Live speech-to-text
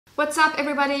What's up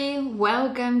everybody?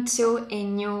 Welcome to a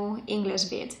new English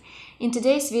vid. In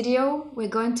today's video, we're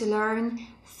going to learn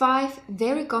 5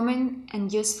 very common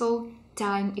and useful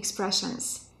time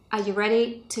expressions. Are you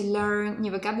ready to learn new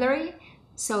vocabulary?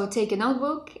 So take a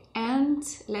notebook and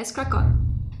let's crack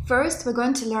on. First, we're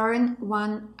going to learn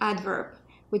one adverb,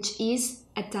 which is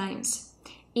at times.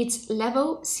 It's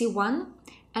level C1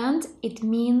 and it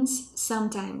means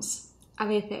sometimes, a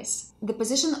veces. The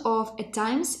position of at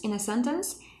times in a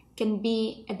sentence can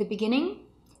be at the beginning,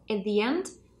 at the end,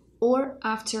 or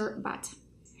after but.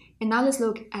 And now let's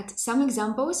look at some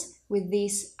examples with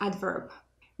this adverb.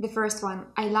 The first one,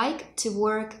 I like to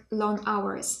work long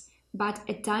hours, but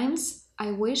at times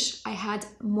I wish I had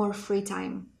more free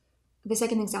time. The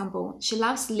second example, she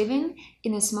loves living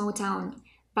in a small town,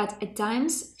 but at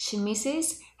times she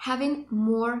misses having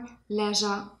more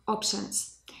leisure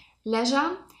options.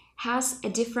 Leisure has a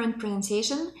different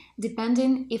pronunciation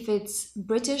depending if it's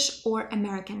British or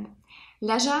American.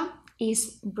 Leisure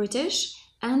is British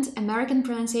and American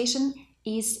pronunciation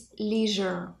is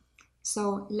leisure.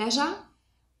 So leisure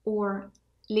or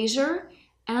leisure,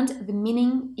 and the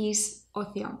meaning is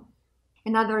ocio.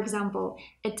 Another example,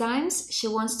 at times she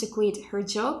wants to quit her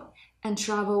job and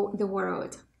travel the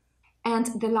world. And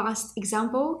the last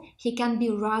example, he can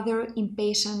be rather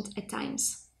impatient at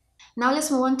times. Now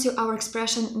let's move on to our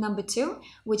expression number 2,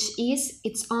 which is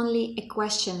it's only a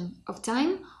question of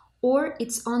time or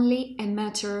it's only a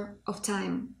matter of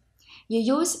time. You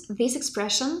use this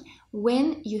expression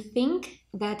when you think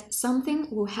that something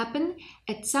will happen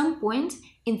at some point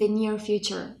in the near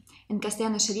future. En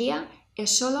castellano sería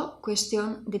es solo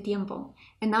cuestión de tiempo.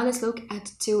 And now let's look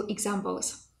at 2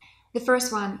 examples. The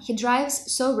first one, he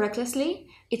drives so recklessly,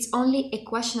 it's only a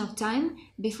question of time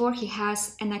before he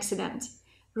has an accident.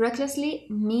 Recklessly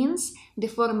means de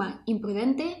forma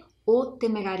imprudente o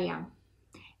temeraria.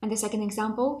 And the second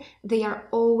example, they are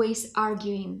always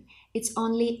arguing. It's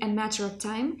only a matter of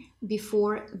time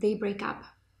before they break up.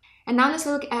 And now let's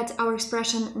look at our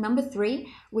expression number 3,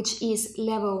 which is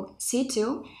level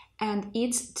C2, and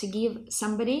it's to give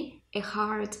somebody a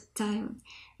hard time.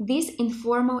 This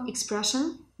informal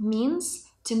expression means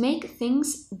to make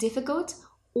things difficult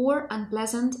or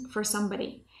unpleasant for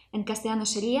somebody. En castellano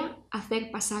sería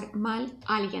hacer pasar mal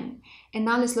a alguien. And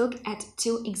now let's look at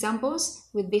 2 examples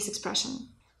with this expression.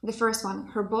 The first one,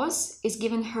 her boss is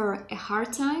giving her a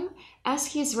hard time as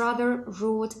he is rather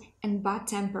rude and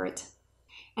bad-tempered.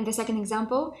 And the second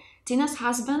example, Tina's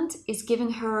husband is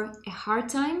giving her a hard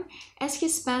time as he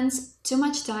spends too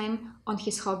much time on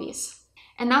his hobbies.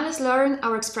 And now let's learn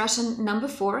our expression number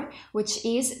 4, which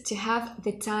is to have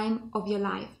the time of your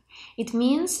life. It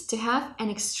means to have an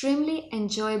extremely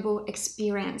enjoyable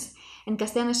experience. En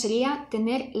castellano sería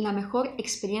tener la mejor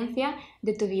experiencia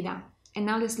de tu vida. And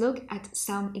now let's look at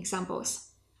some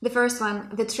examples. The first one,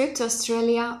 the trip to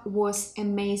Australia was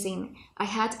amazing. I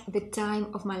had the time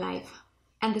of my life.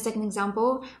 And the second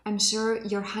example, I'm sure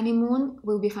your honeymoon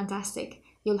will be fantastic.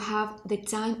 You'll have the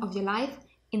time of your life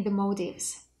in the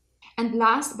Maldives. And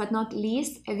last but not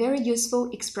least, a very useful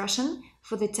expression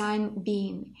for the time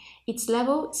being. It's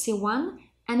level C1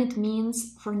 and it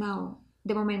means for now,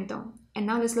 de momento. And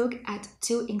now let's look at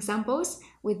 2 examples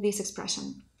with this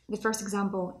expression. The first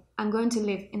example, I'm going to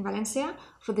live in Valencia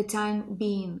for the time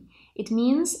being. It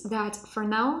means that for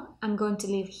now, I'm going to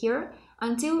live here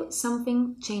until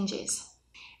something changes.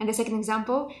 And the second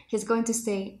example, he's going to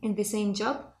stay in the same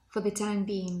job for the time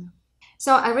being.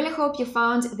 So I really hope you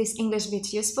found this English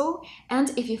bit useful,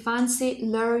 and if you fancy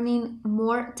learning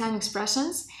more time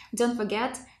expressions, don't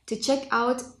forget to check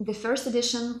out the first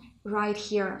edition right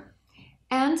here.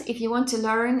 And if you want to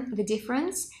learn the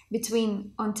difference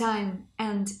between on time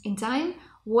and in time,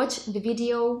 watch the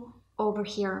video over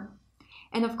here.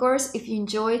 And of course, if you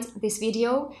enjoyed this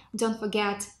video, don't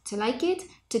forget to like it,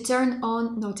 to turn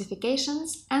on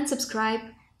notifications and subscribe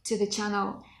to the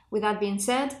channel. With that being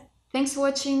said, thanks for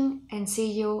watching and see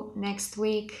you next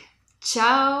week.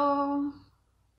 Ciao!